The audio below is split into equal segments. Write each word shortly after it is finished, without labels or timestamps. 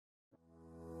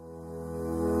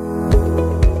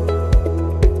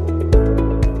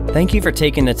Thank you for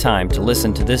taking the time to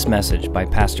listen to this message by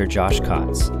Pastor Josh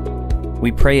Cotts. We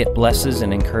pray it blesses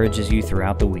and encourages you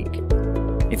throughout the week.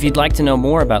 If you'd like to know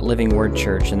more about Living Word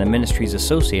Church and the ministries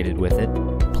associated with it,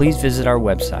 please visit our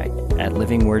website at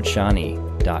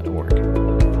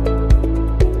livingwordshawnee.org.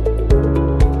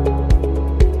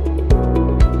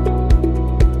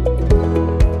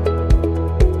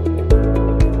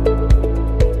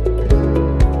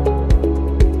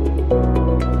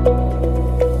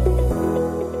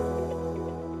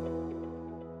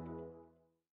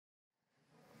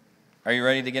 Are you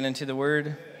ready to get into the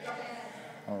Word? Yes.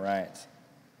 All right.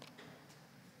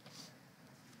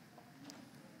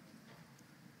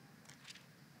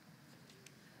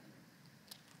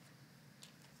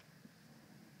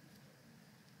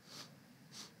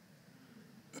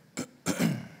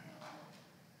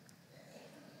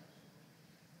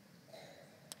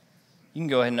 You can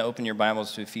go ahead and open your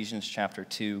Bibles to Ephesians chapter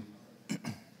 2.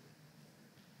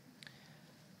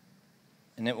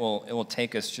 And it will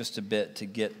take us just a bit to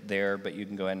get there, but you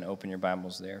can go ahead and open your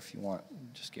Bibles there if you want.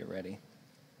 Just get ready.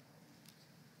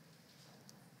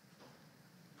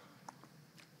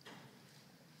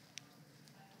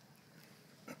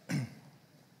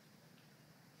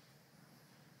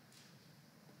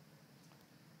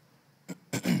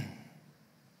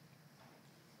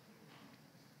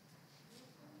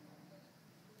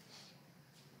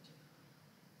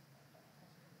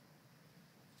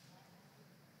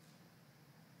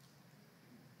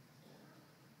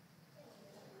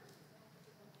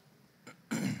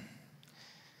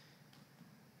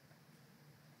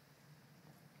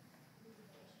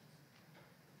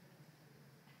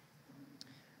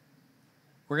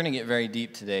 We're going to get very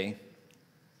deep today,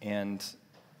 and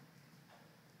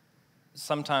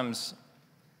sometimes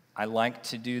I like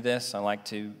to do this. I like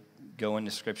to go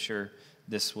into Scripture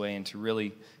this way and to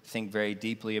really think very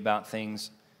deeply about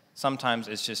things. Sometimes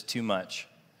it's just too much,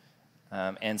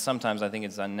 and sometimes I think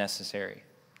it's unnecessary.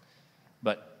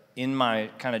 But in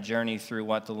my kind of journey through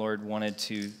what the Lord wanted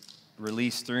to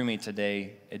release through me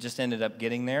today, it just ended up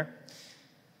getting there.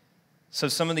 So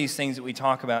some of these things that we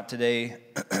talk about today,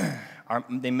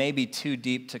 they may be too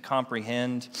deep to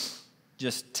comprehend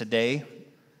just today.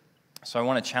 So I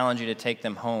want to challenge you to take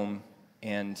them home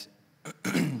and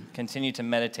continue to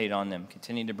meditate on them,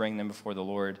 continue to bring them before the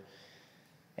Lord.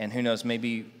 And who knows,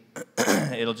 maybe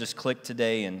it'll just click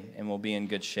today and we'll be in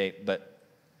good shape. But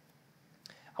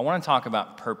I want to talk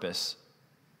about purpose.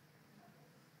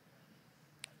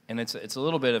 And it's a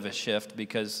little bit of a shift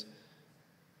because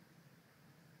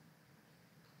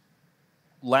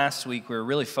last week, we were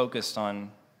really focused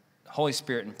on Holy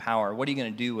Spirit and power. What are you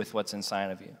going to do with what's inside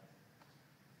of you?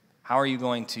 How are you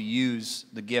going to use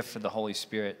the gift of the Holy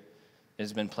Spirit that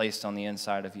has been placed on the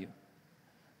inside of you?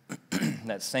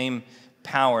 That same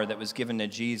power that was given to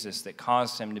Jesus that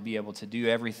caused him to be able to do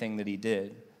everything that he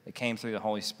did, that came through the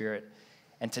Holy Spirit.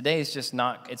 And today is just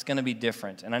not, it's going to be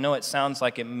different. And I know it sounds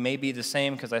like it may be the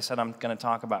same because I said I'm going to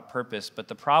talk about purpose, but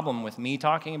the problem with me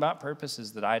talking about purpose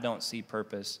is that I don't see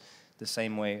purpose the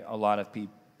same way a lot of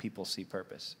people see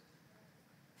purpose.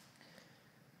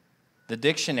 The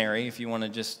dictionary, if you want to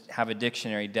just have a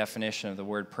dictionary definition of the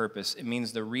word purpose, it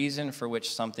means the reason for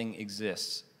which something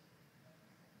exists.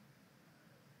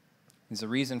 It's the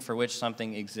reason for which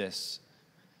something exists.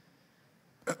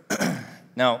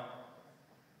 Now,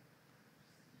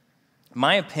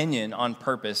 my opinion on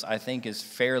purpose, I think, is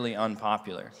fairly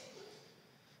unpopular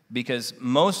because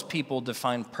most people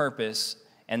define purpose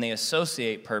and they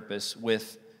associate purpose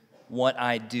with what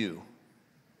I do,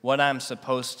 what I'm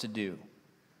supposed to do,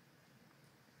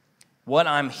 what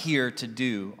I'm here to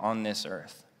do on this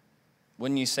earth.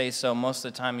 Wouldn't you say so? Most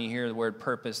of the time you hear the word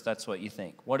purpose, that's what you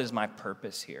think. What is my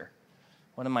purpose here?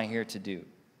 What am I here to do?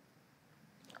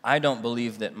 I don't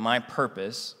believe that my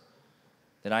purpose,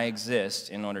 that I exist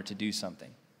in order to do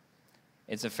something.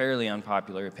 It's a fairly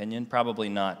unpopular opinion, probably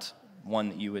not one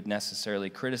that you would necessarily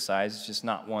criticize. It's just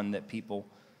not one that people,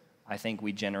 I think,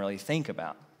 we generally think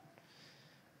about.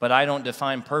 But I don't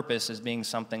define purpose as being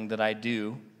something that I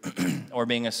do or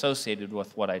being associated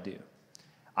with what I do.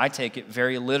 I take it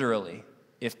very literally.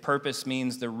 If purpose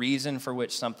means the reason for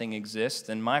which something exists,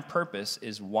 then my purpose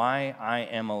is why I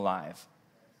am alive.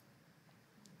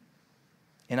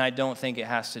 And I don't think it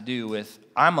has to do with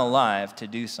I'm alive to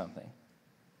do something.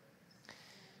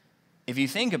 If you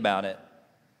think about it,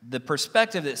 the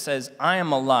perspective that says I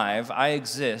am alive, I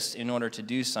exist in order to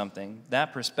do something,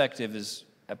 that perspective is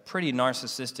a pretty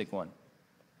narcissistic one.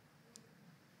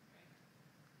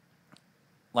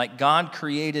 Like God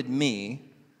created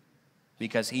me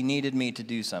because he needed me to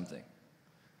do something.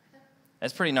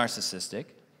 That's pretty narcissistic.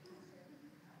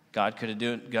 God could have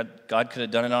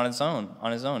done it on his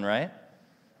own, right?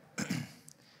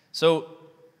 So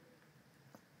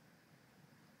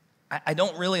I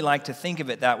don't really like to think of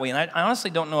it that way, and I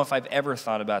honestly don't know if I've ever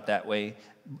thought about it that way,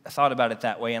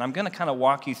 and I'm going to kind of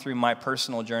walk you through my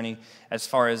personal journey as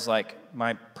far as like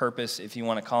my purpose, if you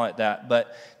want to call it that.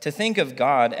 But to think of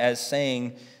God as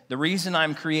saying, the reason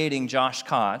I'm creating Josh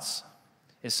Cotts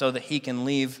is so that he can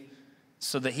lead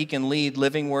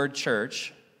Living Word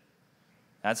Church.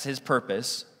 That's his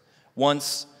purpose.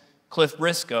 Once Cliff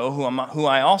Briscoe, who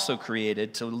I also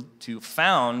created to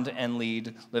found and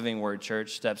lead Living Word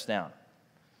Church, steps down.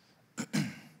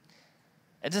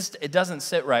 It doesn't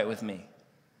sit right with me.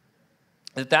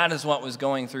 That is what was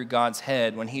going through God's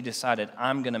head when he decided,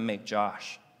 I'm going to make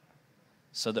Josh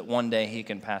so that one day he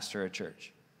can pastor a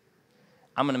church.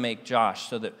 I'm going to make Josh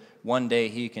so that one day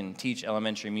he can teach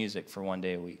elementary music for one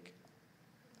day a week.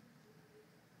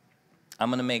 I'm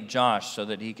going to make Josh so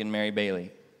that he can marry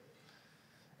Bailey.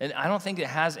 And I don't think it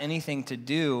has anything to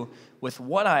do with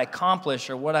what I accomplish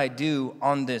or what I do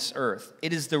on this earth.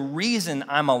 It is the reason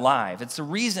I'm alive. It's the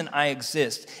reason I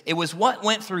exist. It was what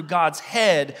went through God's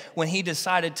head when he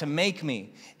decided to make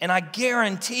me. And I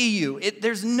guarantee you,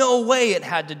 there's no way it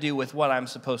had to do with what I'm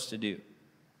supposed to do.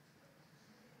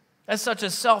 That's such a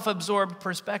self-absorbed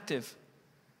perspective.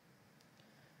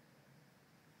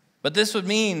 But this would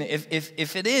mean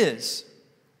if it is,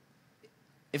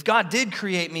 if God did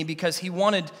create me because he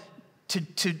wanted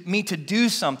me to do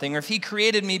something, or if he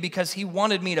created me because he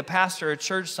wanted me to pastor a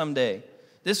church someday,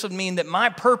 this would mean that my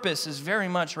purpose is very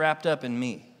much wrapped up in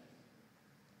me.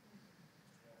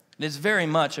 It is very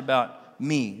much about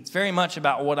me. It's very much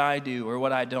about what I do or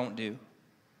what I don't do.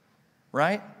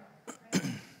 Right?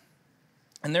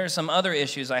 And there are some other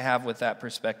issues I have with that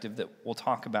perspective that we'll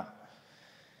talk about.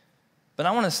 But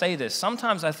I want to say this.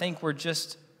 Sometimes I think we're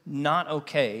just not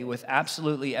okay with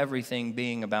absolutely everything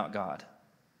being about God.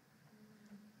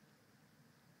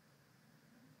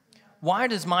 Why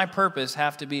does my purpose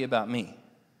have to be about me?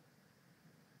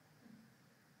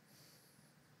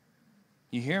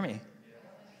 You hear me?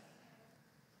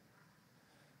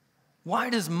 Why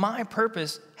does my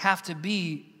purpose have to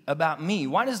be about me?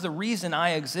 Why does the reason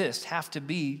I exist have to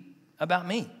be about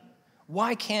me?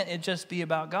 Why can't it just be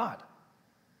about God?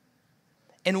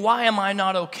 And why am I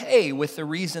not okay with the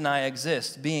reason I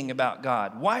exist being about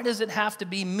God? Why does it have to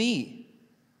be me?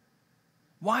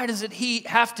 Why does it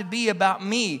have to be about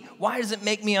me? Why does it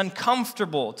make me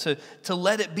uncomfortable to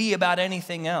let it be about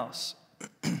anything else?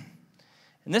 And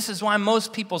this is why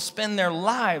most people spend their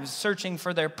lives searching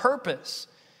for their purpose,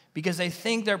 because they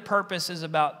think their purpose is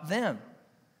about them.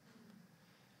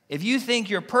 If you think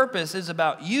your purpose is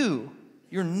about you,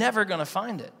 you're never going to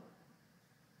find it.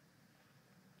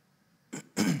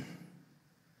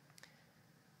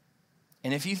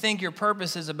 And if you think your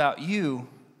purpose is about you,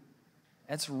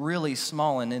 that's really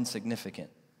small and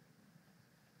insignificant.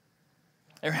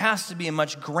 There has to be a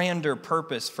much grander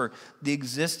purpose for the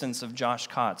existence of Josh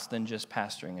Cotts than just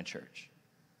pastoring a church,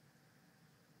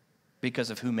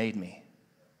 because of who made me.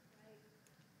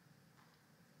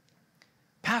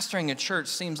 Pastoring a church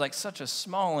seems like such a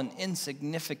small and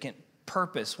insignificant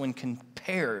purpose when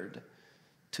compared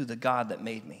to the God that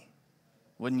made me.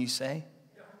 Wouldn't you say?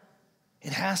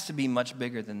 It has to be much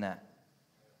bigger than that.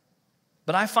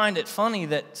 But I find it funny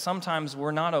that sometimes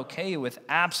we're not okay with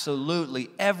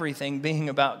absolutely everything being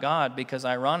about God, because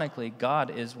ironically, God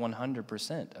is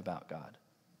 100% about God.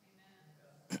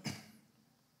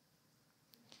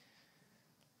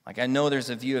 Like, I know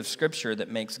there's a view of Scripture that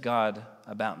makes God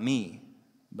about me,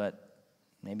 but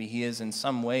maybe he is in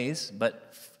some ways,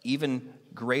 but even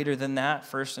greater than that,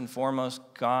 first and foremost,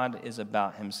 God is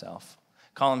about himself.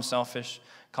 Call him selfish,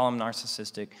 call him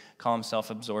narcissistic, call him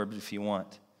self-absorbed if you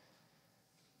want.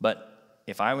 But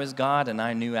if I was God and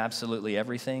I knew absolutely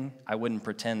everything, I wouldn't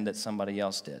pretend that somebody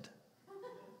else did.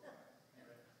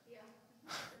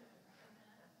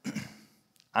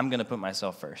 I'm going to put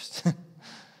myself first.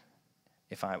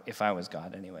 if I was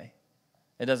God anyway.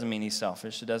 It doesn't mean he's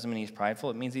selfish. It doesn't mean he's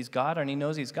prideful. It means he's God and he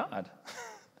knows he's God.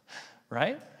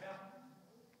 Right?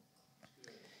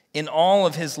 In all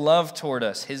of his love toward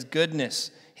us, his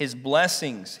goodness, his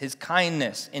blessings, his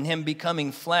kindness, in him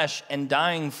becoming flesh and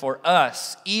dying for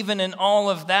us, even in all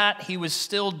of that, he was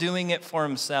still doing it for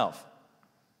himself.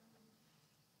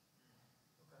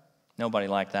 Nobody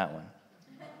liked that one.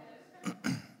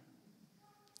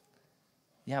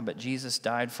 Yeah, but Jesus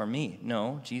died for me.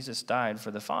 No, Jesus died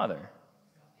for the Father.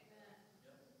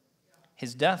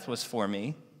 His death was for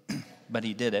me, but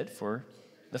he did it for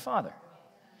the Father.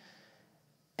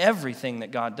 Everything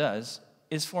that God does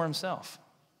is for himself.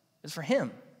 It's for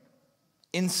him.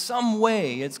 In some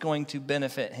way, it's going to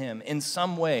benefit him. In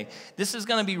some way. This is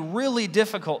going to be really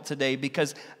difficult today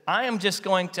because I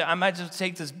might just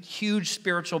take this huge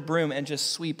spiritual broom and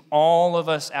just sweep all of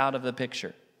us out of the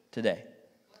picture today.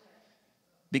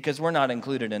 Because we're not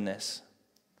included in this.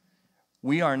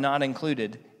 We are not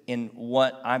included in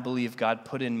what I believe God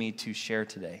put in me to share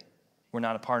today. We're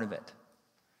not a part of it.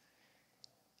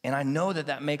 And I know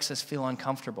that makes us feel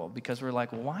uncomfortable because we're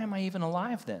like, well, why am I even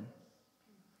alive then?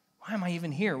 Why am I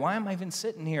even here? Why am I even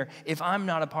sitting here if I'm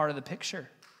not a part of the picture?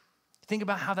 Think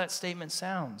about how that statement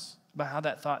sounds, about how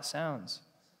that thought sounds.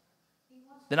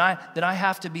 That I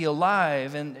have to be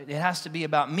alive, and it has to be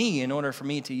about me in order for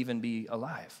me to even be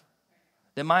alive.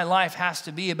 That my life has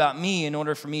to be about me in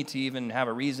order for me to even have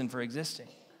a reason for existing.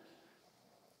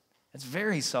 It's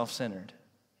very self-centered,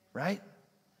 right?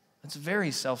 It's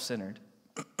very self-centered.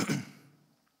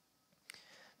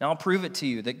 Now, I'll prove it to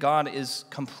you that God is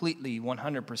completely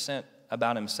 100%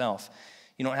 about himself.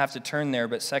 You don't have to turn there,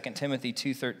 but 2 Timothy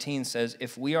 2:13 says,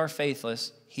 if we are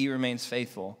faithless, he remains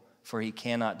faithful, for he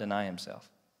cannot deny himself.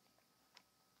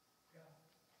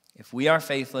 If we are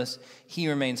faithless, he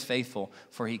remains faithful,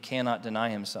 for he cannot deny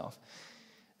himself.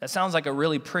 That sounds like a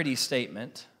really pretty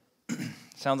statement.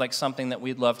 Sounds like something that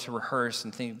we'd love to rehearse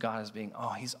and think of God as being, oh,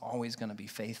 he's always going to be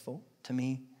faithful to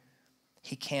me.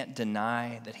 He can't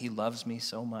deny that he loves me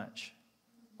so much.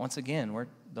 Once again,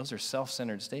 those are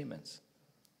self-centered statements.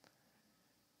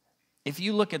 If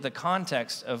you look at the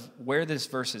context of where this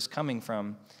verse is coming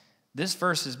from, this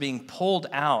verse is being pulled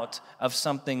out of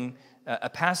something, a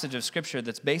passage of Scripture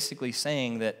that's basically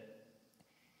saying that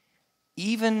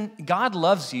even God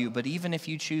loves you, but even if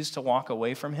you choose to walk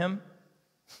away from him,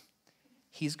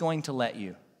 he's going to let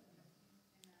you.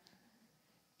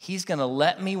 He's going to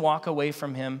let me walk away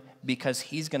from him because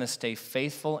he's going to stay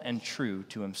faithful and true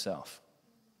to himself.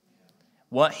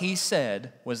 What he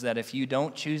said was that if you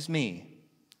don't choose me,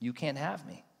 you can't have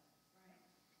me.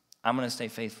 I'm going to stay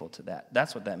faithful to that.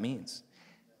 That's what that means.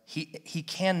 He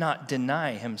cannot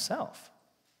deny himself.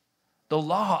 The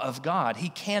law of God, he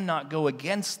cannot go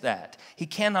against that. He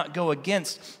cannot go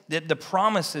against the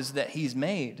promises that he's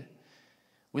made.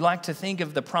 We like to think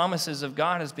of the promises of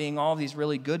God as being all these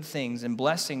really good things and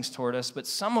blessings toward us, but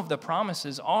some of the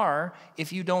promises are,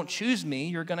 if you don't choose me,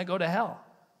 you're going to go to hell.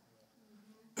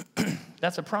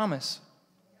 That's a promise.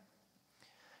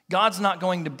 God's not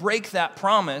going to break that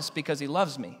promise because he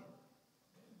loves me.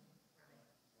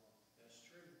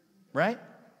 Right?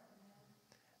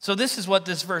 So this is what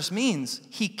this verse means.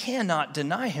 He cannot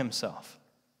deny himself.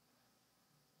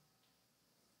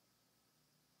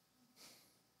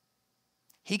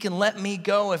 He can let me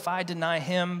go if I deny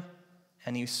him,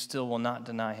 and he still will not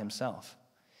deny himself.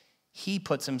 He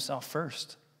puts himself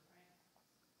first.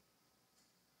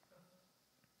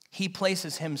 He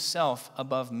places himself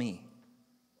above me.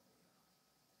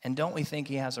 And don't we think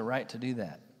he has a right to do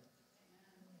that?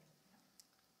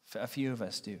 A few of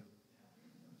us do.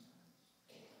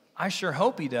 I sure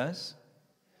hope he does,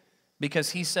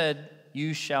 because he said,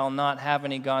 you shall not have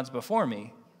any gods before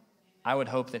me. I would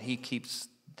hope that he keeps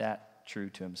that true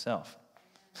to himself.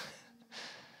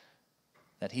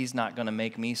 That he's not going to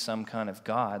make me some kind of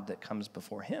god that comes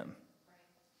before him.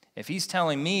 If he's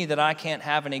telling me that I can't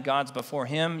have any gods before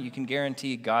him, you can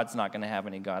guarantee God's not going to have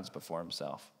any gods before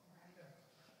himself.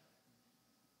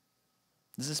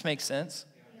 Does this make sense?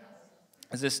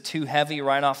 Is this too heavy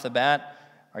right off the bat?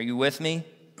 Are you with me?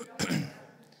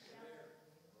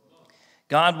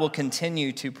 God will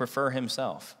continue to prefer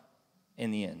himself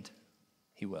in the end.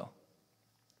 He will.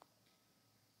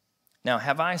 Now,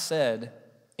 have I said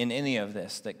in any of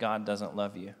this that God doesn't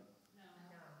love you?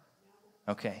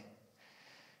 Okay.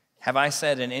 Have I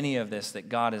said in any of this that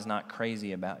God is not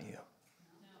crazy about you?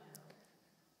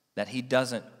 That he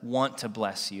doesn't want to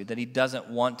bless you, that he doesn't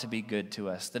want to be good to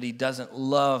us, that he doesn't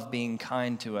love being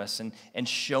kind to us and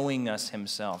showing us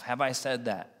himself? Have I said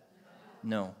that?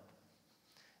 No.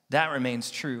 That remains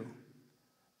true.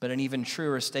 But an even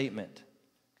truer statement,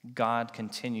 God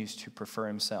continues to prefer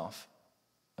himself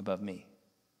above me.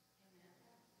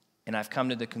 And I've come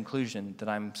to the conclusion that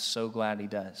I'm so glad he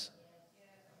does.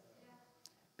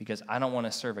 Because I don't want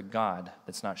to serve a God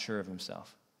that's not sure of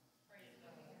himself.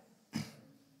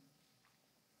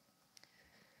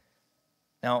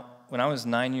 Now, when I was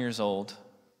 9 years old,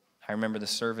 I remember the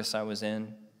service I was in.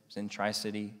 It was in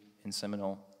Tri-City in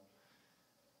Seminole.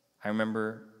 I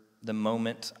remember the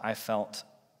moment I felt,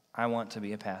 I want to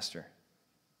be a pastor.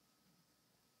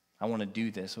 I want to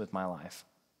do this with my life.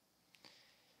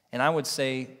 And I would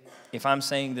say, if I'm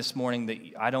saying this morning that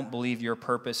I don't believe your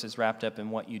purpose is wrapped up in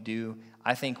what you do,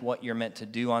 I think what you're meant to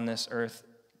do on this earth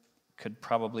could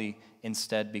probably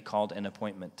instead be called an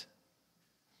appointment.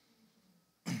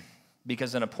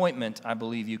 Because an appointment, I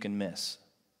believe you can miss.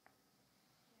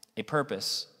 A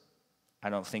purpose, I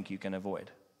don't think you can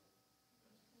avoid.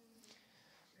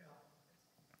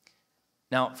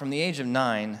 Now, from the age of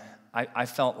 9, I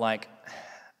felt like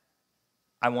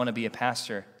I want to be a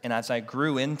pastor. And as I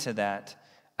grew into that,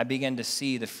 I began to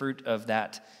see the fruit of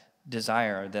that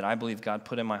desire that I believe God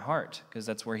put in my heart, because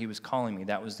that's where he was calling me.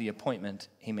 That was the appointment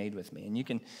he made with me. And you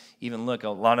can even look, a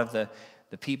lot of the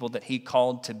people that he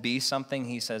called to be something,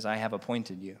 he says, I have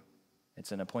appointed you.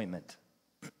 It's an appointment.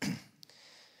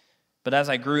 But as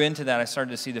I grew into that, I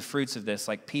started to see the fruits of this.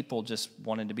 Like, people just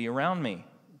wanted to be around me.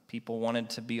 People wanted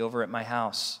to be over at my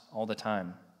house all the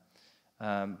time.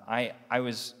 I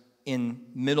was in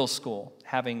middle school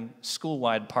having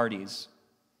school-wide parties.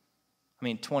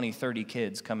 20, 30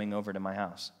 kids coming over to my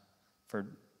house for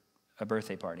a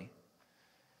birthday party.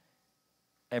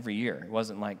 Every year. It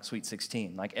wasn't like Sweet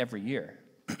 16, like every year.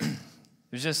 It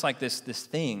was just like this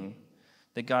thing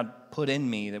that God put in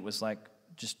me that was like,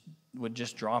 would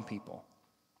just draw people.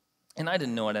 And I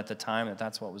didn't know it at the time that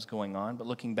that's what was going on, but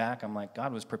looking back, I'm like,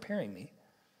 God was preparing me.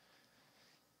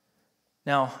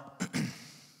 Now,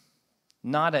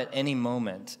 not at any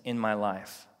moment in my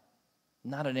life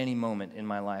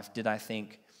did I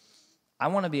think, I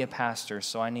want to be a pastor,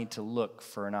 so I need to look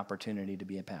for an opportunity to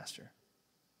be a pastor.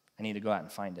 I need to go out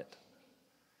and find it.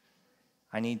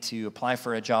 I need to apply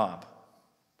for a job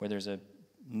where there's a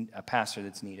pastor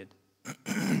that's needed.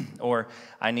 Or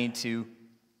I need to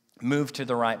move to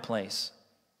the right place.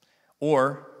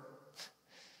 Or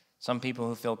some people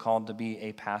who feel called to be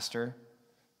a pastor,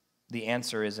 the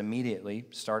answer is immediately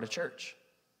start a church.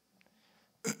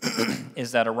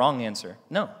 Is that a wrong answer?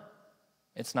 No,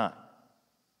 it's not.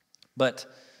 But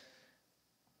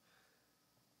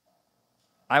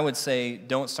I would say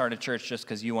don't start a church just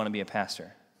because you want to be a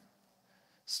pastor.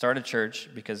 Start a church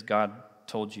because God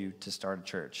told you to start a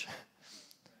church.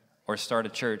 Or start a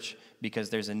church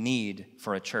because there's a need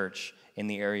for a church in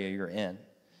the area you're in.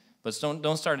 But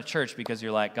don't start a church because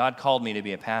you're like, God called me to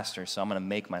be a pastor, so I'm going to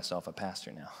make myself a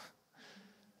pastor now.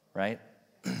 Right?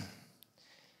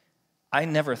 I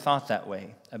never thought that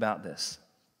way about this.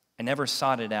 I never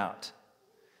sought it out.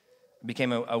 I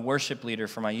became a worship leader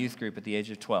for my youth group at the age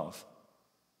of 12.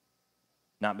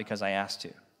 Not because I asked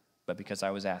to, but because I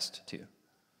was asked to.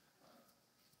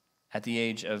 At the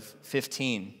age of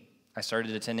 15, I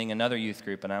started attending another youth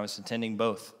group, and I was attending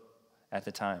both at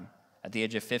the time. At the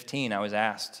age of 15, I was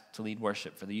asked to lead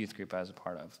worship for the youth group I was a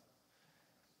part of.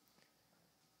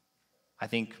 I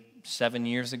think 7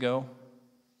 years ago,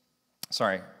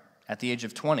 at the age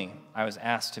of 20, I was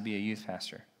asked to be a youth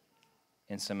pastor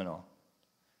in Seminole.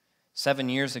 7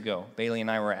 years ago, Bailey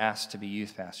and I were asked to be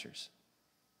youth pastors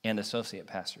and associate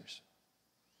pastors.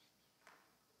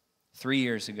 3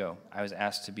 years ago, I was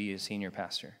asked to be a senior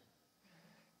pastor.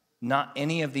 Not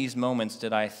any of these moments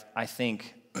did I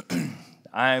think,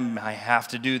 I have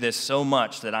to do this so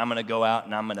much that I'm going to go out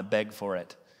and I'm going to beg for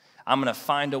it. I'm going to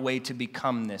find a way to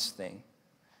become this thing.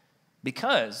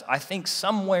 Because I think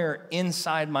somewhere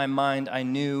inside my mind I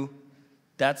knew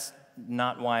that's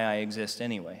not why I exist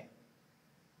anyway.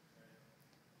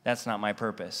 That's not my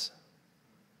purpose.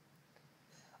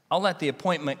 I'll let the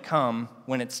appointment come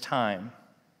when it's time,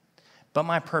 but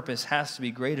my purpose has to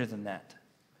be greater than that.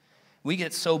 We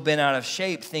get so bent out of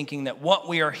shape thinking that what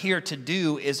we are here to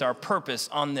do is our purpose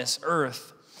on this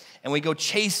earth. And we go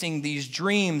chasing these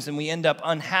dreams and we end up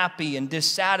unhappy and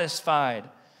dissatisfied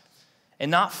and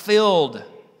not filled,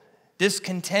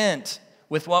 discontent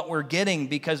with what we're getting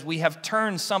because we have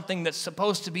turned something that's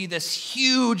supposed to be this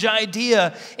huge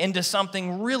idea into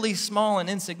something really small and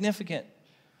insignificant.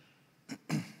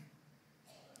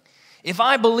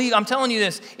 I'm telling you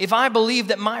this, if I believe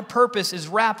that my purpose is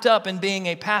wrapped up in being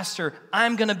a pastor,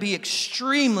 I'm going to be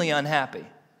extremely unhappy.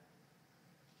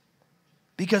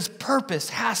 Because purpose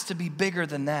has to be bigger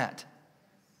than that.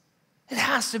 It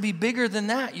has to be bigger than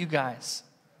that, you guys.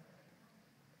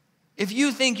 If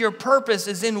you think your purpose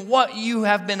is in what you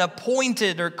have been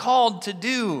appointed or called to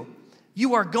do,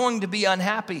 you are going to be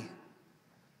unhappy.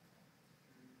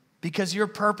 Because your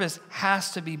purpose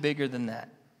has to be bigger than that.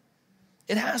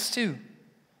 It has to,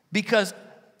 because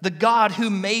the God who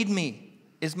made me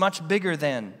is much bigger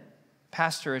than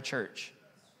pastor a church.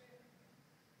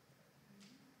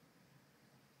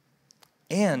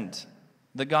 And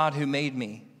the God who made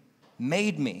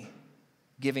me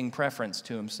giving preference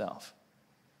to himself.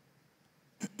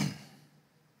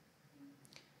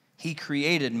 He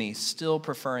created me still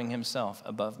preferring himself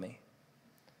above me.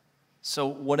 So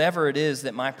whatever it is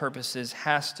that my purpose is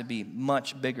has to be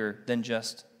much bigger than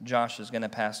just Josh is going to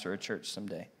pastor a church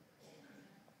someday.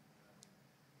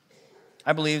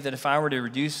 I believe that if I were to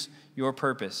reduce your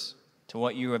purpose to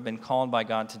what you have been called by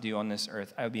God to do on this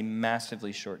earth, I would be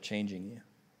massively shortchanging you.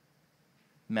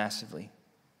 Massively.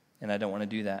 And I don't want to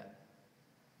do that.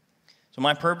 So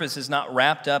my purpose is not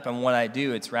wrapped up in what I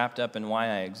do, it's wrapped up in why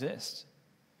I exist.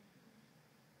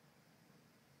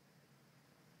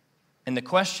 And the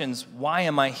questions, why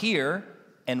am I here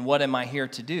and what am I here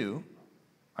to do,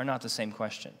 are not the same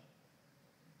question.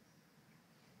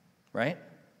 Right?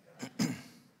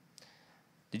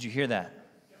 Did you hear that?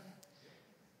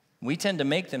 We tend to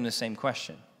make them the same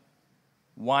question.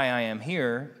 Why I am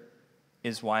here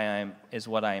is what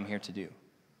I am here to do.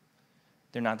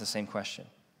 They're not the same question.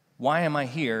 Why am I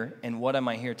here and what am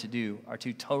I here to do are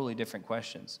two totally different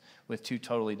questions with two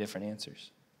totally different answers.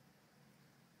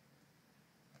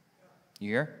 You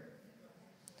hear?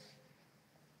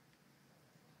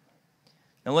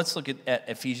 Now let's look at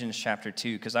Ephesians chapter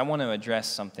 2, because I want to address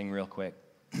something real quick.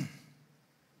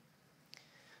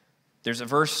 There's a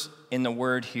verse in the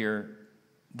word here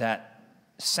that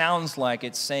sounds like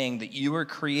it's saying that you were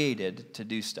created to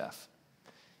do stuff.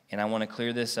 And I want to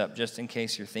clear this up just in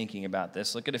case you're thinking about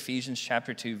this. Look at Ephesians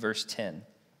chapter 2, verse 10.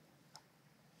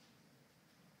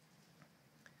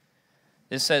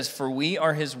 This says, "For we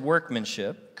are his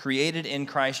workmanship, created in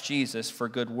Christ Jesus for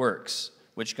good works,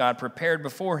 which God prepared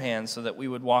beforehand so that we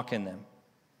would walk in them."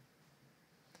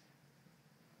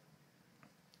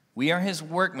 We are his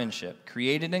workmanship,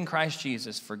 created in Christ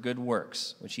Jesus for good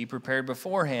works, which he prepared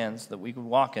beforehand so that we could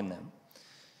walk in them.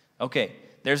 Okay,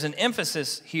 there's an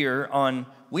emphasis here on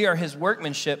we are his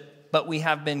workmanship, but we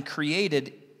have been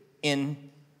created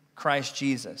in Christ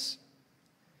Jesus.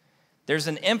 There's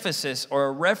an emphasis or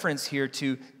a reference here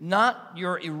to not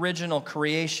your original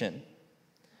creation,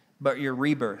 but your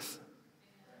rebirth.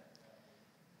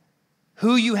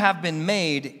 Who you have been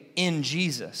made in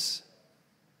Jesus.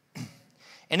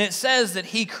 And it says that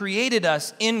he created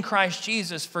us in Christ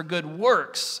Jesus for good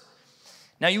works.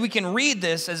 Now, we can read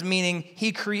this as meaning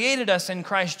he created us in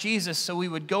Christ Jesus so we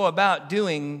would go about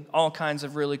doing all kinds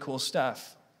of really cool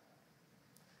stuff.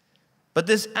 But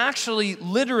this actually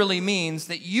literally means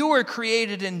that you were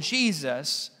created in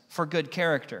Jesus for good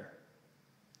character.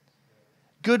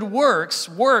 Good works,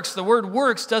 the word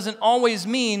works doesn't always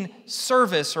mean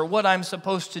service or what I'm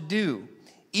supposed to do.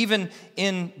 Even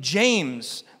in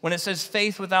James, when it says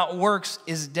faith without works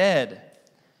is dead.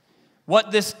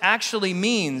 What this actually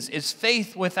means is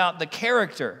faith without the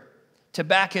character to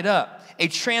back it up. A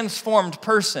transformed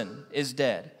person is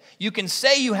dead. You can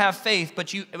say you have faith,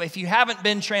 but if you haven't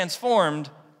been transformed,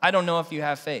 I don't know if you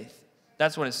have faith.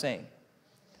 That's what it's saying.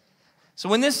 So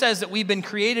when this says that we've been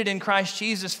created in Christ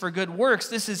Jesus for good works,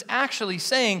 this is actually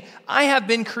saying, I have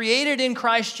been created in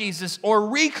Christ Jesus or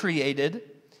recreated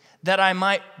that I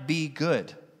might be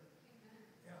good.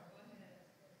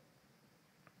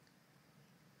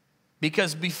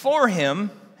 Because before him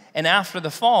and after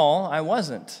the fall, I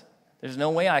wasn't. There's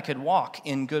no way I could walk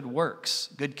in good works,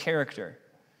 good character.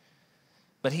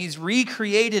 But he's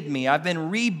recreated me. I've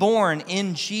been reborn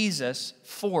in Jesus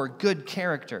for good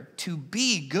character, to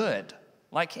be good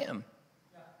like him.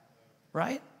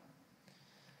 Right?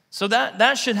 So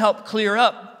that should help clear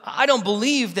up. I don't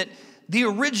believe that the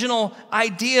original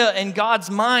idea in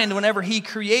God's mind whenever he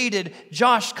created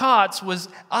Josh Cotts was,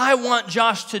 I want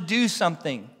Josh to do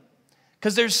something.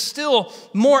 Because there's still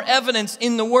more evidence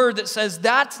in the Word that says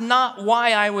that's not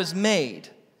why I was made.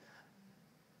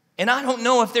 And I don't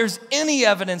know if there's any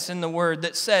evidence in the Word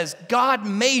that says God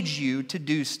made you to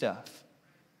do stuff.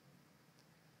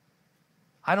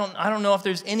 I don't know if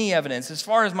there's any evidence. As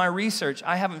far as my research,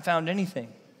 I haven't found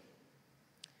anything.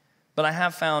 But I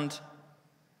have found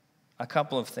a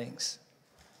couple of things.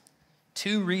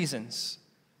 2 reasons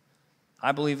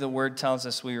I believe the Word tells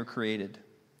us we were created.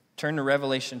 Turn to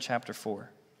Revelation chapter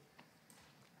 4.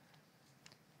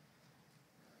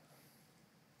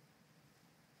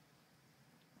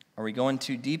 Are we going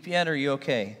too deep yet, or are you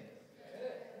okay?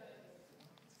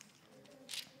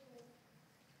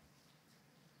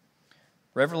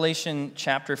 Revelation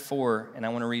chapter 4, and I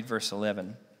want to read verse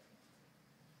 11.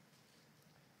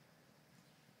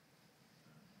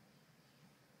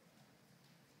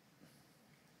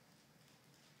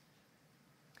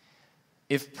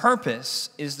 If purpose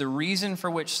is the reason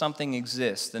for which something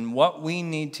exists, then what we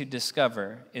need to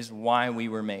discover is why we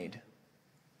were made.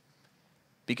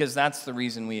 Because that's the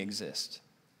reason we exist.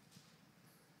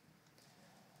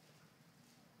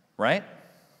 Right?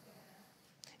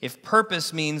 If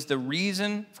purpose means the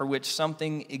reason for which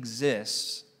something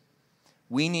exists,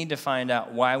 we need to find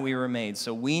out why we were made.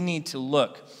 So we need to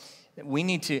look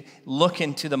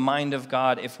into the mind of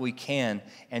God if we can,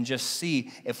 and just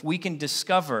see if we can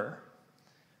discover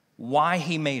why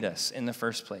he made us in the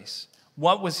first place.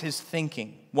 What was his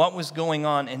thinking? What was going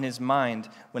on in his mind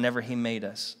whenever he made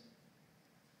us?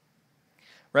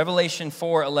 Revelation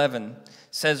 4:11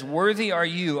 says, "Worthy are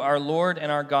you, our Lord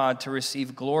and our God, to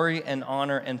receive glory and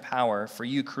honor and power, for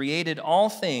you created all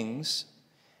things,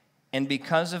 and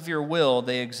because of your will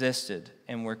they existed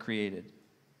and were created."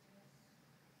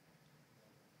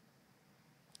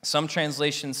 Some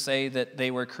translations say that they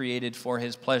were created for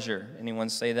his pleasure. Anyone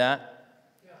say that?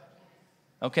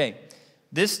 Okay.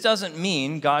 This doesn't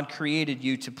mean God created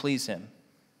you to please him.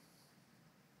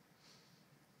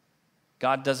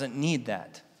 God doesn't need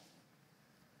that.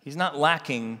 He's not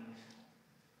lacking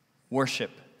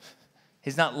worship.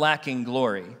 He's not lacking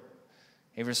glory.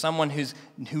 If you're someone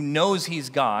who knows he's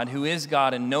God, who is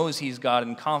God and knows he's God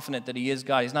and confident that he is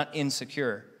God, he's not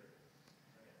insecure.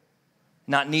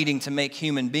 Not needing to make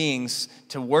human beings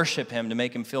to worship him to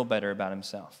make him feel better about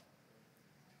himself.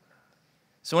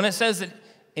 So when it says that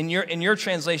in your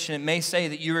translation, it may say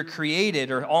that you were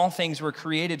created or all things were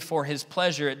created for his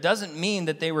pleasure, it doesn't mean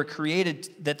that they were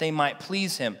created that they might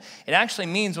please him. It actually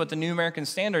means what the New American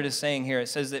Standard is saying here. It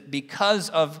says that because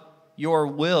of your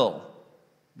will,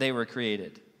 they were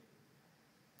created.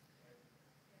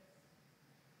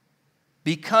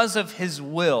 Because of his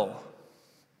will,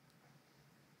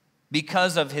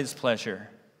 because of his pleasure,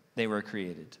 they were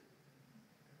created.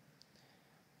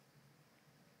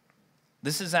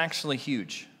 This is actually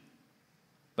huge,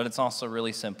 but it's also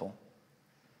really simple.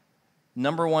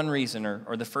 Number one reason,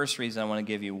 or the first reason I want to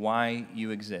give you why you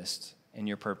exist and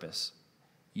your purpose.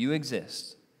 You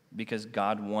exist because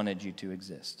God wanted you to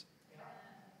exist.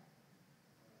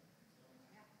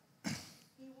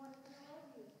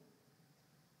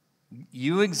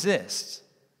 You exist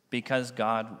because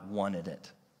God wanted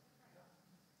it.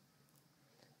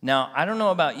 Now, I don't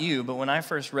know about you, but when I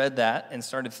first read that and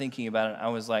started thinking about it, I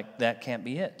was like, that can't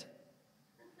be it.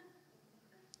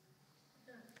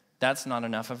 That's not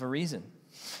enough of a reason.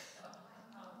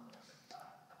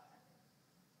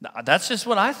 That's just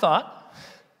what I thought.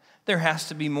 There has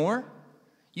to be more.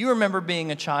 You remember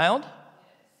being a child,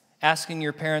 asking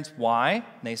your parents why,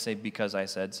 and they say, because I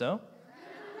said so.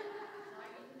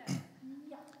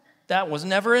 That was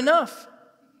never enough,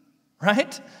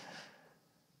 right?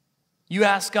 You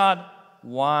ask God,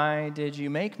 why did you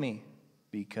make me?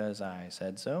 Because I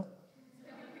said so.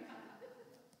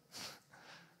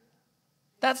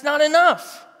 That's not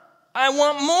enough. I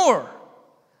want more.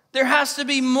 There has to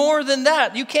be more than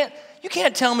that. You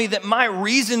can't tell me that my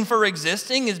reason for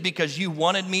existing is because you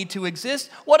wanted me to exist.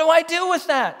 What do I do with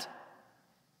that?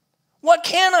 What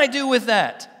can I do with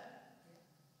that?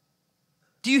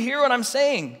 Do you hear what I'm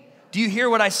saying? Do you hear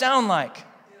what I sound like?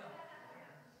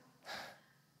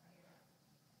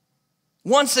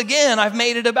 Once again, I've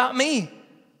made it about me.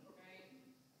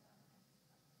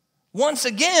 Once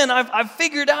again, I've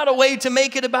figured out a way to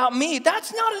make it about me.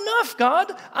 That's not enough,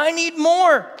 God. I need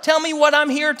more. Tell me what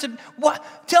I'm here to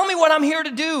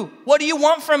do. What do you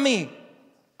want from me?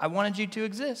 I wanted you to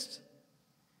exist.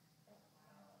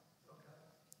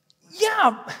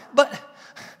 Yeah, but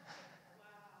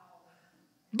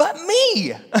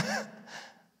me.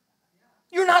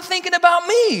 You're not thinking about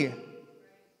me.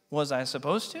 Was I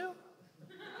supposed to?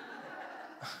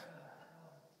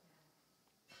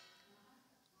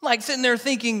 Like sitting there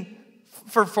thinking,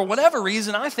 for whatever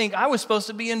reason, I think I was supposed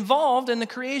to be involved in the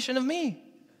creation of me.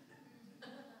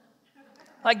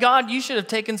 Like, God, you should have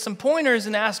taken some pointers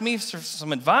and asked me for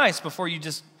some advice before you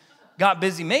just got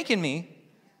busy making me.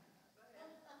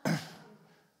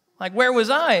 Like, where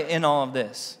was I in all of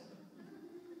this?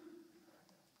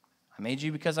 I made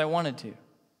you because I wanted to.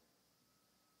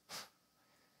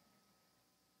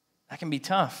 That can be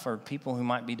tough for people who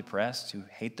might be depressed, who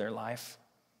hate their life,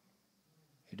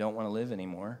 who don't want to live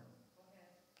anymore.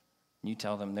 You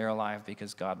tell them they're alive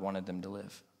because God wanted them to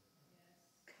live.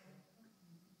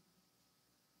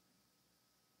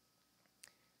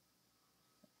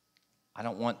 I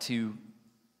don't want to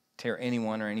tear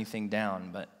anyone or anything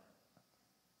down, but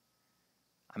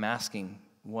I'm asking,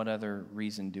 what other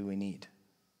reason do we need?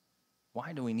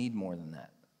 Why do we need more than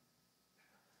that?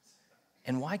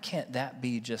 And why can't that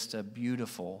be just a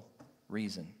beautiful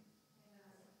reason?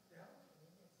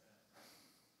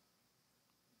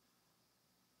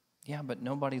 Yeah, but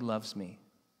nobody loves me.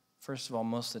 First of all,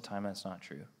 most of the time that's not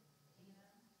true.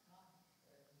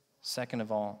 Second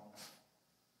of all,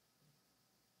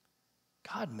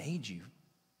 God made you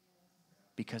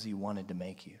because he wanted to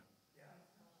make you.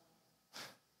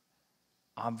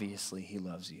 Obviously, he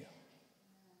loves you.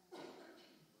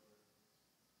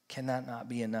 Can that not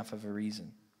be enough of a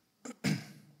reason?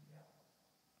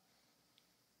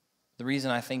 The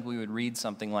reason I think we would read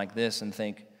something like this and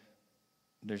think,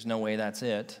 there's no way that's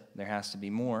it. There has to be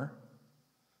more.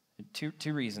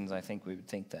 Two reasons I think we would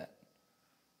think that.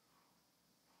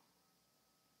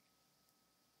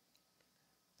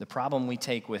 The problem we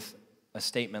take with a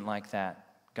statement like that,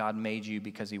 God made you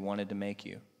because he wanted to make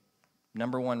you.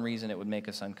 Number one reason it would make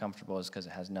us uncomfortable is because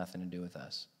it has nothing to do with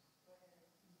us.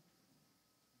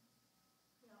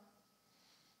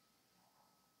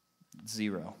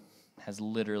 Zero. It has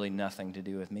literally nothing to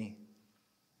do with me.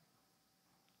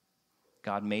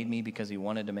 God made me because he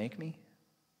wanted to make me.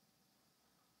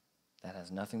 That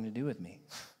has nothing to do with me.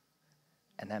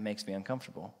 And that makes me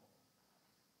uncomfortable.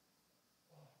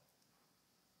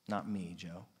 Not me,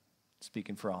 Joe.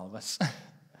 Speaking for all of us.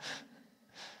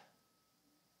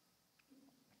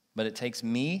 But it takes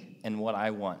me and what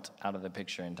I want out of the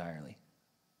picture entirely.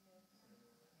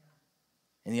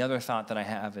 And the other thought that I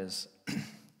have is,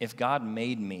 if God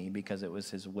made me because it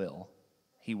was his will,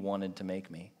 he wanted to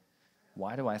make me,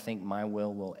 why do I think my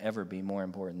will ever be more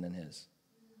important than his?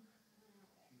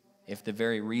 If the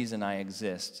very reason I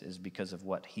exist is because of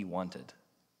what he wanted.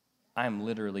 I am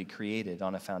literally created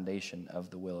on a foundation of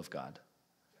the will of God.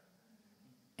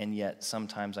 And yet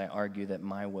sometimes I argue that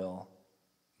my will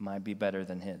might be better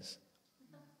than his.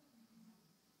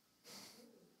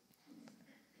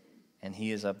 And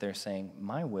he is up there saying,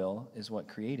 my will is what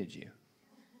created you.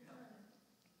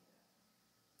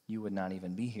 You would not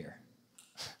even be here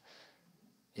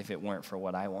if it weren't for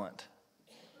what I want.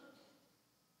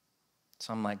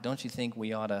 So I'm like, don't you think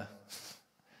we ought to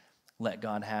let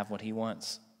God have what he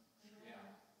wants?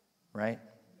 Right?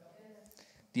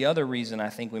 The other reason I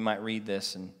think we might read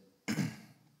this and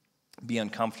be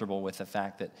uncomfortable with the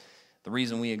fact that the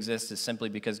reason we exist is simply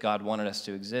because God wanted us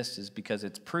to exist is because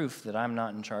it's proof that I'm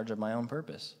not in charge of my own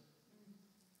purpose.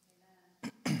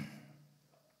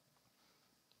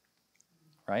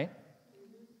 Right?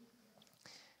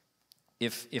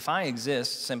 If I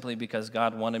exist simply because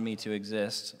God wanted me to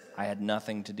exist, I had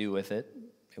nothing to do with it.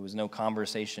 It was no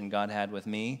conversation God had with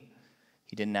me.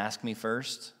 He didn't ask me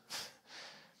first.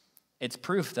 It's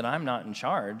proof that I'm not in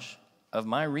charge of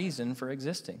my reason for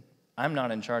existing. I'm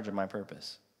not in charge of my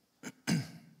purpose. I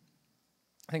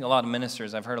think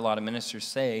I've heard a lot of ministers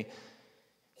say,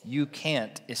 you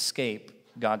can't escape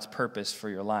God's purpose for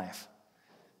your life.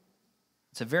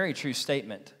 It's a very true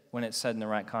statement when it's said in the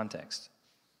right context.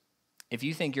 If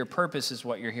you think your purpose is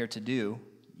what you're here to do,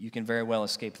 you can very well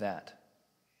escape that.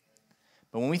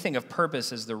 But when we think of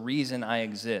purpose as the reason I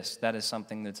exist, that is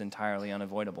something that's entirely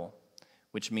unavoidable,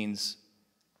 which means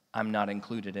I'm not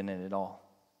included in it at all.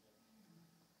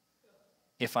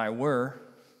 If I were,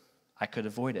 I could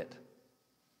avoid it.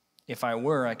 If I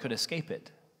were, I could escape it.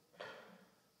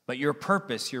 But your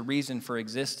purpose, your reason for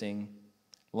existing,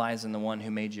 lies in the one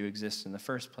who made you exist in the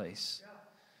first place.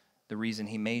 The reason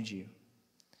he made you.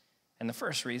 And the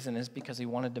first reason is because he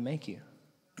wanted to make you.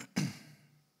 You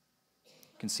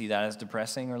can see that as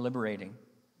depressing or liberating.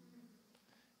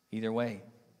 Either way,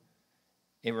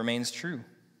 it remains true.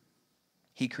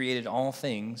 He created all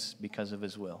things because of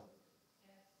his will.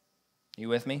 You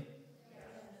with me?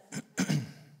 Yes.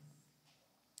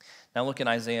 Now look at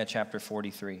Isaiah chapter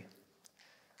 43.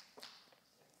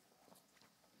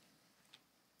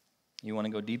 You want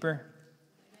to go deeper?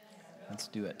 Let's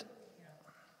do it.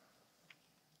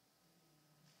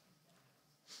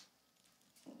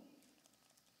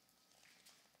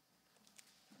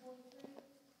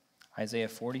 Isaiah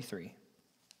 43.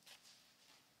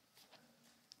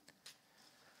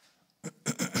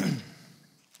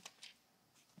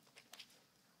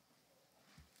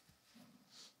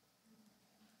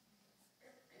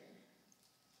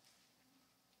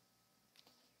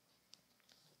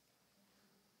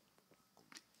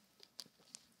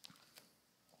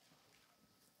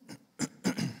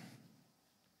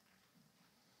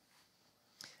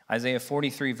 Isaiah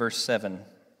 43, verse 7.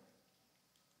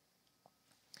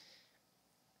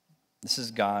 This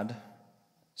is God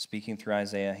speaking through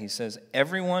Isaiah. He says,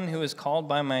 everyone who is called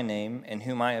by my name and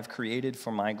whom I have created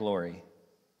for my glory,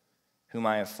 whom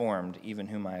I have formed, even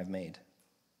whom I have made.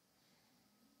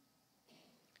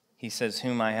 He says,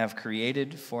 whom I have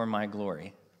created for my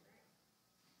glory.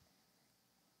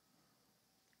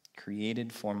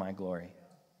 Created for my glory.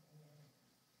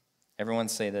 Everyone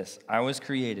say this. I was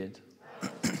created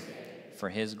for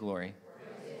his glory.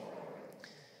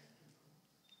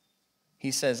 He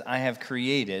says, I have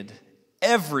created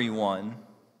everyone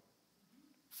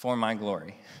for my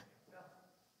glory.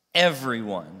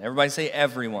 Everyone. Everybody say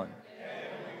everyone.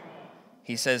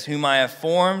 He says, whom I have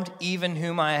formed, even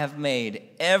whom I have made.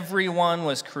 Everyone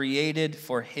was created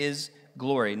for his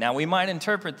glory. Now, we might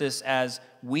interpret this as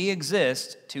we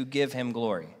exist to give him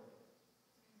glory.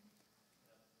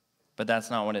 But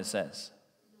that's not what it says.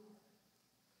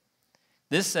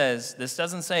 This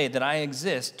doesn't say that I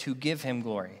exist to give him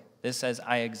glory. This says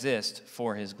I exist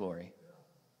for his glory.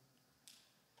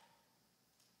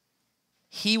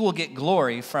 He will get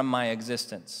glory from my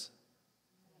existence,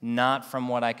 not from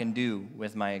what I can do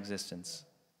with my existence.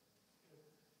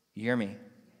 You hear me?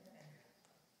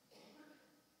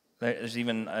 There's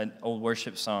even an old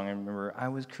worship song. I remember, I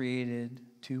was created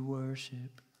to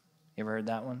worship. You ever heard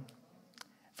that one?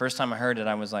 First time I heard it,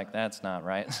 I was like, that's not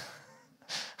right.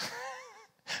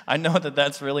 I know that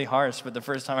that's really harsh, but the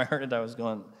first time I heard it, I was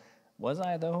going, was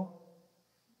I though?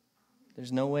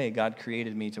 There's no way God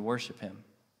created me to worship him.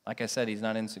 Like I said, he's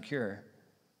not insecure.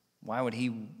 Why would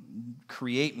he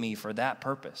create me for that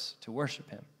purpose, to worship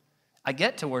him? I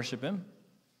get to worship him,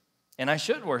 and I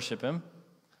should worship him,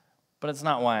 but it's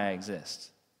not why I exist.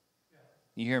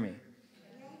 You hear me?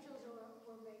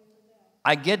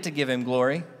 I get to give him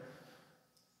glory.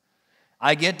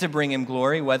 I get to bring him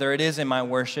glory, whether it is in my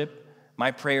worship, my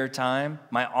prayer time,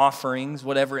 my offerings,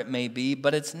 whatever it may be,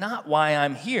 but it's not why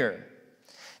I'm here.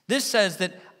 This says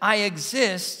that I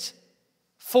exist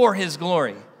for his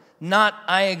glory, not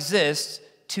I exist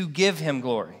to give him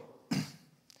glory.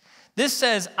 This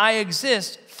says I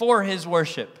exist for his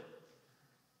worship,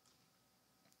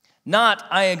 not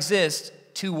I exist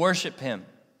to worship him.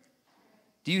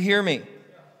 Do you hear me?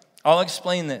 I'll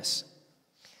explain this.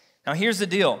 Now here's the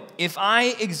deal. If I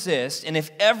exist, and if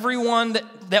everyone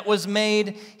that was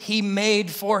made, he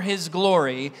made for his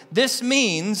glory, this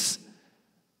means,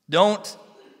 don't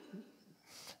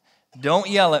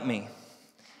yell at me.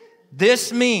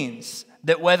 This means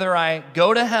that whether I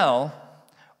go to hell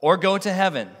or go to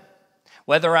heaven,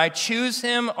 whether I choose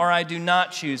him or I do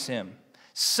not choose him,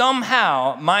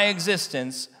 somehow my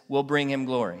existence will bring him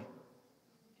glory.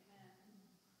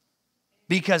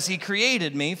 Because he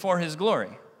created me for his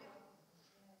glory.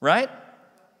 Right?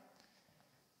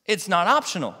 It's not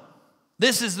optional.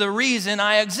 This is the reason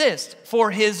I exist, for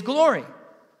his glory.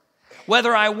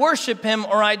 Whether I worship him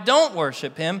or I don't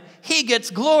worship him, he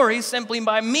gets glory simply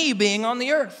by me being on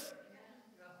the earth.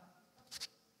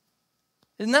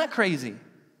 Isn't that crazy?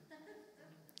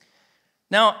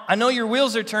 Now, I know your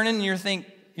wheels are turning and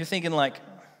you're thinking like,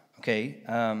 okay,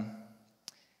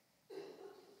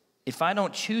 if I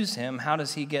don't choose him, how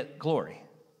does he get glory?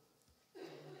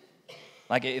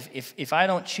 Like if I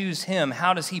don't choose him,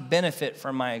 how does he benefit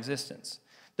from my existence?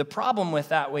 The problem with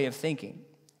that way of thinking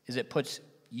is it puts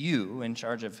you in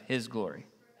charge of his glory.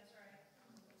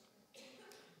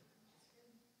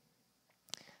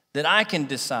 That I can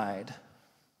decide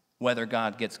whether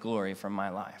God gets glory from my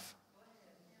life,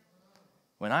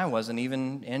 when I wasn't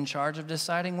even in charge of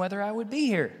deciding whether I would be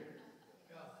here.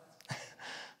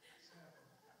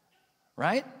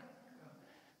 Right?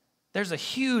 There's a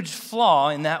huge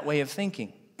flaw in that way of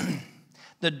thinking.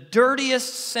 The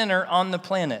dirtiest sinner on the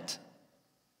planet,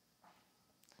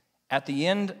 at the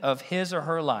end of his or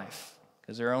her life,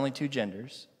 because there are only two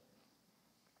genders,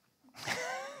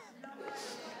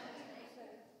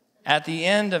 at the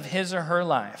end of his or her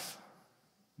life,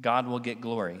 God will get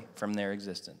glory from their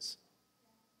existence.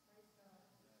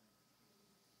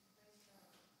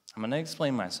 I'm going to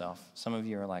explain myself. Some of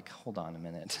you are like, hold on a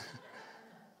minute.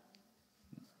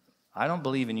 I don't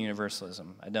believe in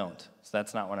universalism. I don't. So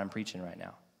that's not what I'm preaching right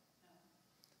now.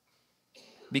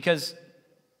 Because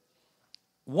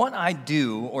what I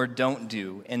do or don't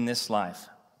do in this life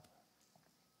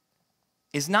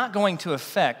is not going to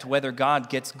affect whether God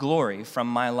gets glory from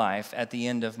my life at the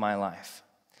end of my life.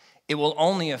 It will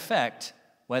only affect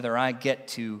whether I get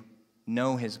to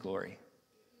know his glory,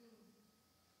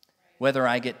 whether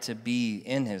I get to be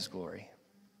in his glory,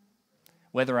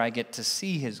 whether I get to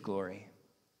see his glory.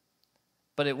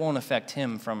 But it won't affect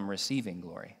him from receiving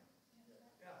glory.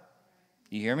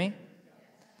 You hear me?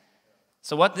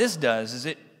 So what this does is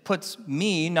it puts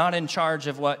me not in charge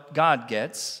of what God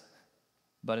gets,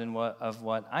 but of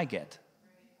what I get,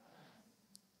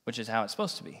 which is how it's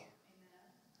supposed to be.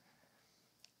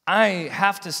 I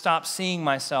have to stop seeing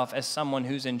myself as someone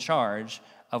who's in charge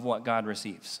of what God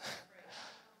receives.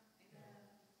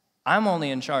 I'm only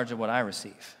in charge of what I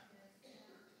receive,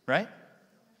 right?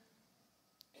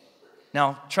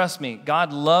 Now, trust me,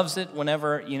 God loves it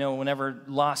whenever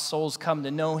lost souls come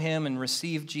to know him and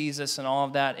receive Jesus and all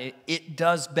of that. It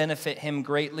does benefit him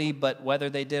greatly, but whether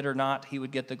they did or not, he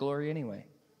would get the glory anyway.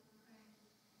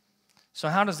 So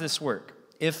how does this work?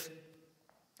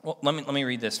 Let me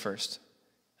read this first.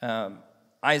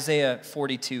 Isaiah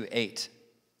 42:8.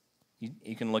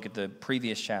 You can look at the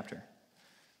previous chapter.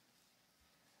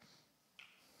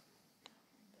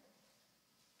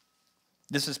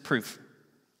 This is proof.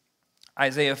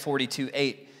 Isaiah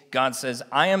 42:8, God says,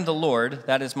 I am the Lord,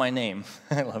 that is my name.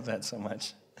 I love that so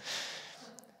much.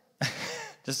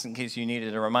 Just in case you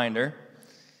needed a reminder,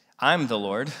 I'm the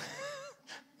Lord,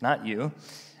 not you.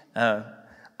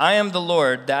 I am the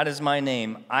Lord, that is my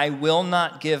name. I will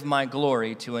not give my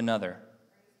glory to another,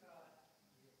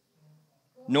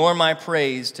 nor my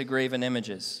praise to graven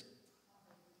images.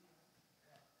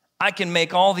 I can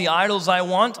make all the idols I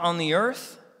want on the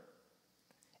earth,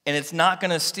 and it's not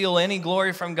going to steal any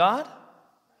glory from God.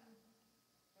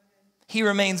 He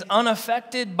remains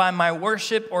unaffected by my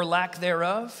worship or lack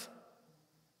thereof.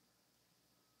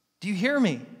 Do you hear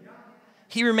me?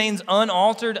 He remains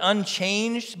unaltered,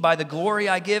 unchanged by the glory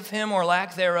I give him or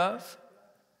lack thereof.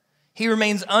 He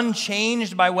remains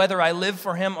unchanged by whether I live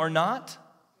for him or not.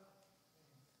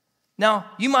 Now,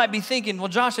 you might be thinking, well,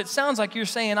 Josh, it sounds like you're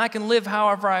saying I can live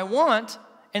however I want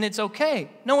and it's okay.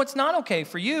 No, it's not okay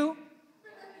for you.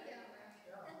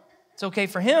 It's okay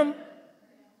for him.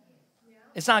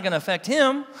 It's not going to affect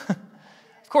him.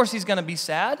 Of course, he's going to be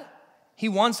sad. He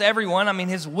wants everyone. I mean,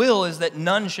 his will is that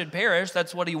none should perish.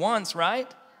 That's what he wants,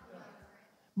 right?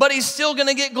 But he's still going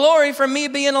to get glory from me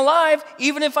being alive,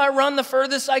 even if I run the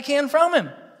furthest I can from him.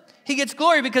 He gets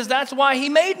glory because that's why he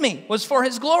made me, was for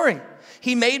his glory.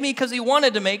 He made me because he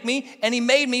wanted to make me, and he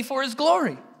made me for his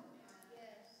glory.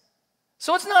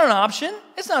 So it's not an option.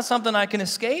 It's not something I can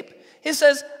escape. He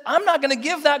says, I'm not going to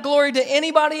give that glory to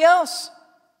anybody else.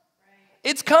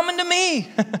 It's coming to me.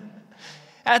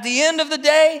 At the end of the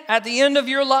day, at the end of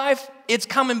your life, it's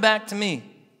coming back to me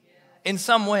in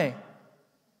some way.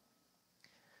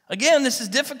 Again, this is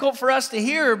difficult for us to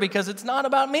hear because it's not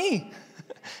about me.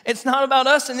 It's not about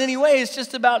us in any way. It's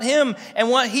just about him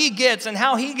and what he gets and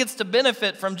how he gets to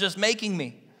benefit from just making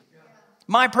me.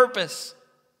 My purpose.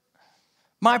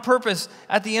 My purpose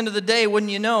at the end of the day,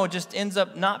 wouldn't you know, just ends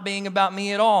up not being about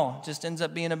me at all. It just ends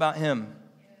up being about him.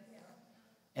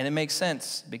 And it makes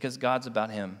sense because God's about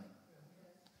him.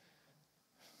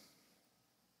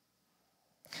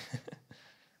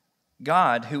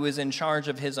 God, who is in charge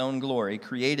of his own glory,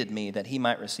 created me that he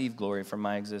might receive glory from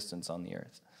my existence on the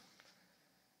earth.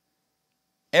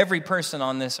 Every person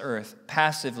on this earth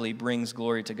passively brings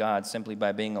glory to God simply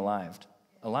by being alive,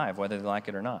 whether they like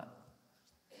it or not.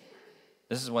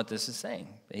 This is what this is saying,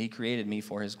 that he created me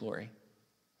for his glory.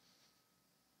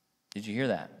 Did you hear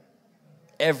that?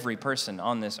 Every person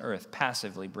on this earth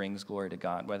passively brings glory to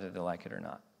God, whether they like it or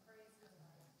not.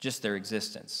 Just their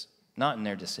existence, not in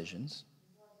their decisions.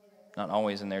 Not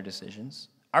always in their decisions.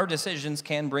 Our decisions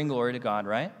can bring glory to God,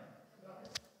 right?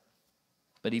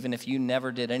 But even if you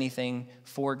never did anything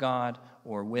for God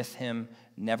or with him,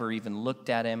 never even looked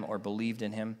at him or believed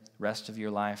in him the rest of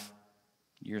your life,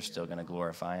 you're still going to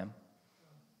glorify him.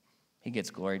 He gets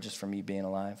glory just from you being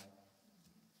alive.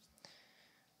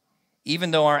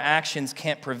 Even though our actions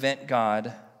can't prevent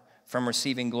God from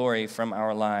receiving glory from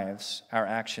our lives, our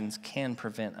actions can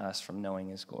prevent us from knowing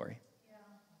his glory.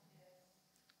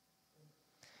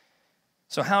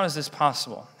 So how is this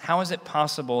possible? How is it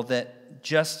possible that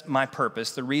just my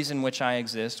purpose, the reason which I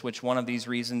exist, which one of these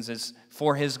reasons is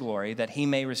for his glory, that he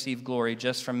may receive glory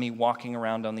just from me walking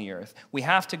around on the earth? We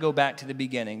have to go back to the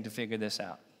beginning to figure this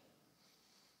out.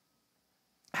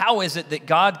 How is it that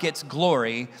God gets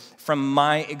glory from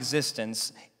my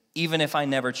existence even if I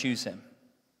never choose him?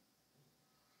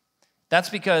 That's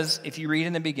because if you read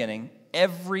in the beginning,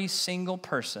 every single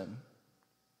person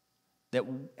that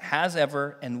has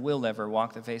ever and will ever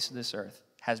walk the face of this earth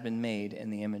has been made in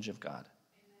the image of God.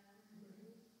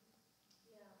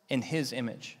 In his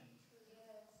image.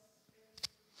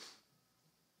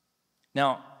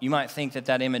 Now, you might think that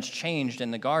that image changed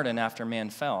in the garden after man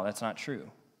fell. That's not true.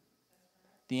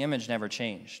 The image never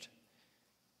changed.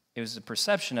 It was the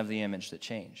perception of the image that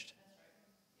changed.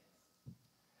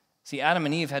 See, Adam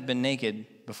and Eve had been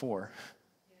naked before.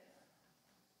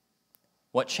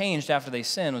 What changed after they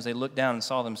sinned was they looked down and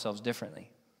saw themselves differently.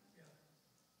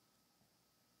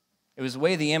 It was the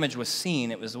way the image was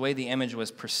seen, it was the way the image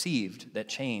was perceived that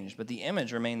changed, but the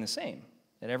image remained the same.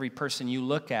 That every person you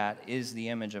look at is the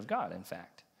image of God, in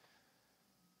fact.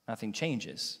 Nothing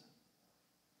changes.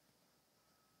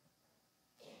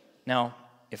 Now,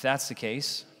 if that's the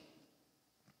case,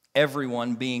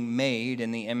 everyone being made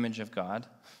in the image of God,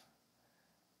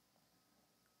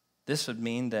 this would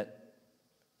mean that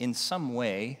in some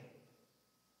way,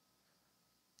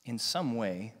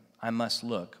 I must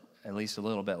look at least a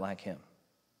little bit like him.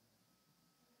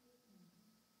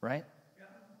 Right?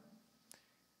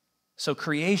 So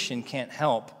creation can't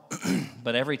help,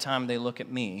 but every time they look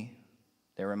at me,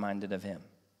 they're reminded of him.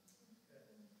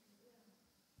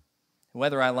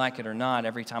 Whether I like it or not,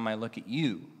 every time I look at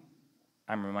you,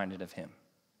 I'm reminded of him.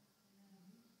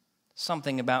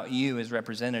 Something about you is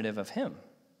representative of him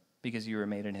because you were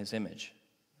made in his image.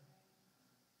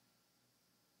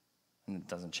 and it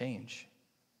doesn't change.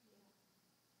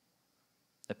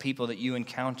 The people that you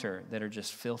encounter that are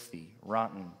just filthy,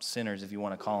 rotten sinners, if you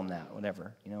want to call them that,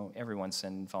 whatever. You know, everyone's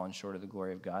sinned and fallen short of the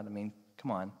glory of God. I mean,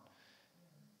 come on.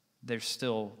 They're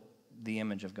still the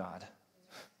image of God.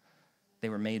 They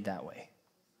were made that way.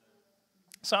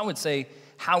 So I would say,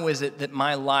 how is it that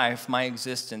my life, my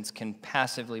existence can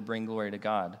passively bring glory to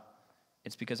God?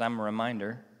 It's because I'm a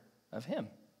reminder of Him.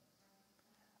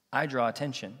 I draw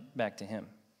attention back to Him,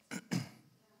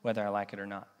 whether I like it or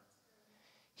not.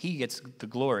 He gets the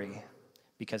glory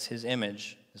because His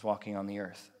image is walking on the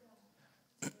earth.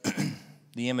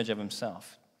 The image of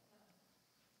Himself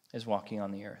is walking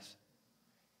on the earth.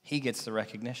 He gets the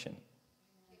recognition.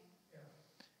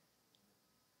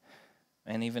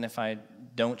 And even if I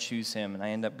don't choose Him and I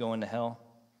end up going to hell,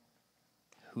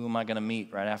 who am I going to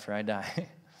meet right after I die?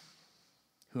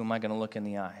 Who am I going to look in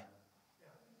the eye?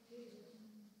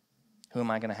 Who am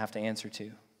I going to have to answer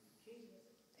to?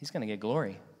 He's going to get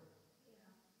glory.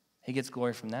 He gets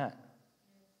glory from that.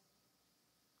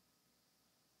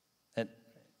 That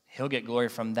He'll get glory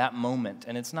from that moment.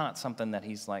 And it's not something that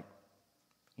He's like,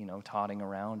 totting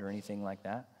around or anything like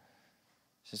that.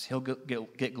 It's just He'll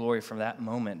get glory from that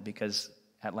moment because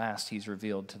at last He's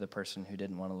revealed to the person who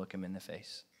didn't want to look Him in the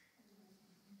face.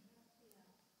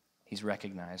 He's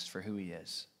recognized for who He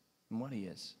is and what He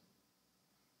is.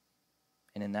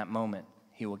 And in that moment,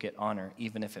 He will get honor,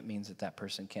 even if it means that that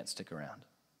person can't stick around.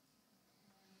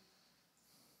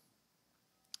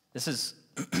 This is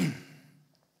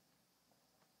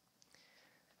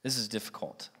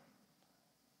difficult.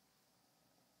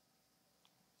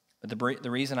 But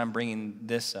the reason I'm bringing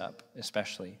this up,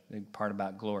 especially the part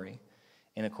about glory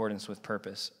in accordance with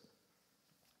purpose,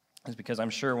 is because I'm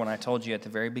sure when I told you at the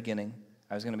very beginning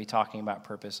I was going to be talking about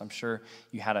purpose, I'm sure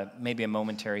you had maybe a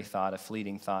momentary thought, a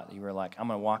fleeting thought. You were like, I'm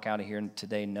going to walk out of here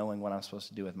today knowing what I'm supposed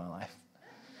to do with my life.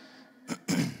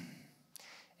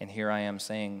 And here I am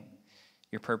saying,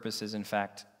 your purpose is in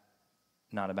fact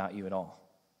not about you at all.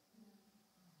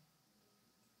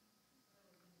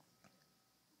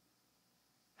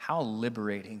 How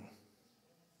liberating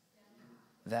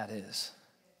that is.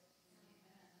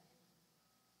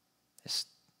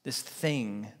 This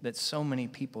thing that so many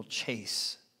people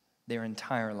chase their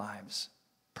entire lives,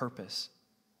 purpose.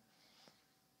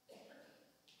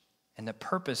 And the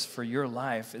purpose for your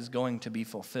life is going to be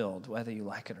fulfilled, whether you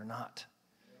like it or not.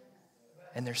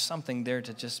 And there's something there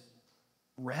to just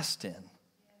rest in.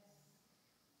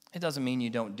 It doesn't mean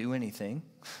you don't do anything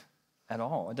at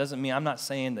all. It doesn't mean, I'm not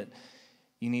saying that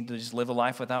you need to just live a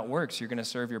life without works. You're going to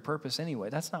serve your purpose anyway.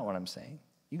 That's not what I'm saying.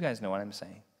 You guys know what I'm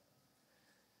saying.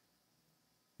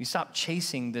 You stop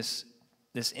chasing this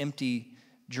empty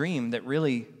dream that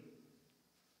really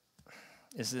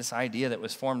is this idea that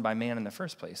was formed by man in the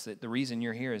first place, that the reason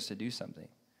you're here is to do something.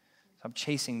 Stop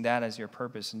chasing that as your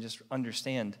purpose and just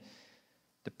understand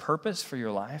the purpose for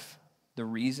your life, the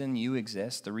reason you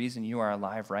exist, the reason you are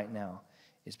alive right now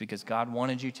is because God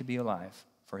wanted you to be alive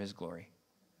for His glory.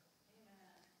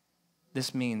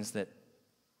 This means that,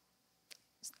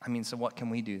 so what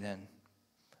can we do then?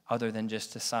 Other than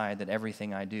just decide that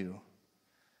everything I do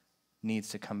needs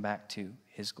to come back to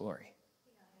His glory.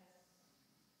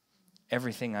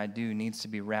 Everything I do needs to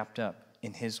be wrapped up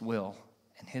in His will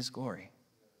and His glory.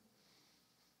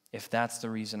 If that's the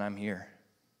reason I'm here,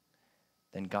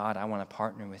 then God, I want to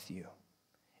partner with you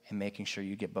in making sure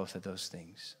you get both of those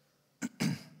things.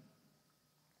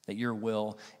 That your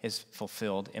will is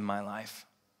fulfilled in my life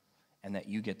and that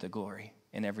you get the glory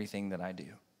in everything that I do.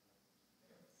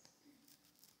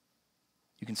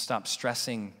 You can stop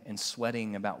stressing and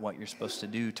sweating about what you're supposed to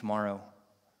do tomorrow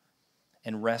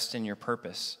and rest in your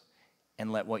purpose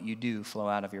and let what you do flow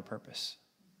out of your purpose.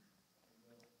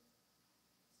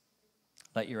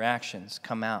 Let your actions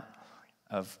come out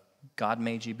of God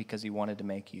made you because He wanted to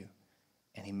make you,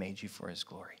 and He made you for His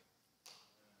glory.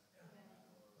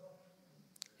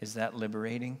 Is that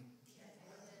liberating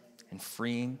and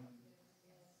freeing?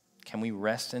 Can we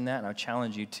rest in that? And I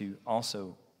challenge you to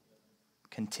also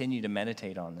continue to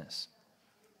meditate on this,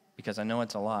 because I know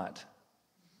it's a lot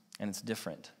and it's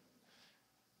different.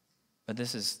 But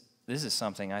this is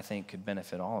something I think could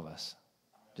benefit all of us,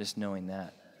 just knowing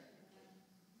that.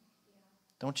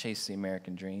 Don't chase the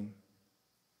American dream.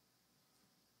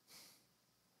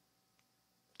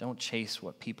 Don't chase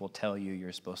what people tell you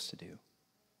you're supposed to do.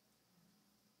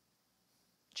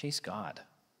 Chase God.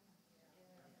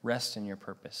 Rest in your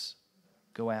purpose.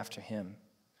 Go after Him.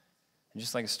 And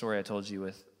just like a story I told you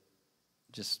with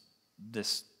just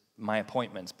my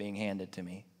appointments being handed to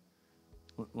me,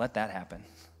 let that happen.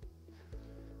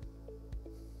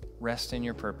 rest in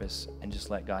your purpose and just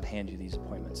let God hand you these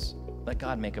appointments. Let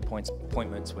God make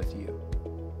appointments with you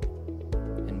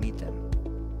and meet them.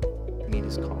 Meet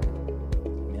his calling.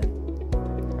 Amen.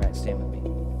 All right, stand with me.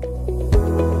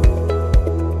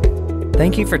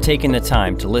 Thank you for taking the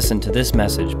time to listen to this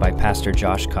message by Pastor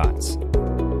Josh Cotts.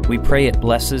 We pray it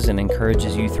blesses and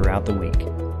encourages you throughout the week.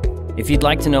 If you'd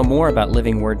like to know more about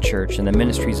Living Word Church and the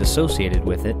ministries associated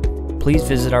with it, please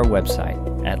visit our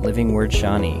website at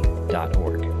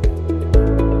livingwordshawnee.org.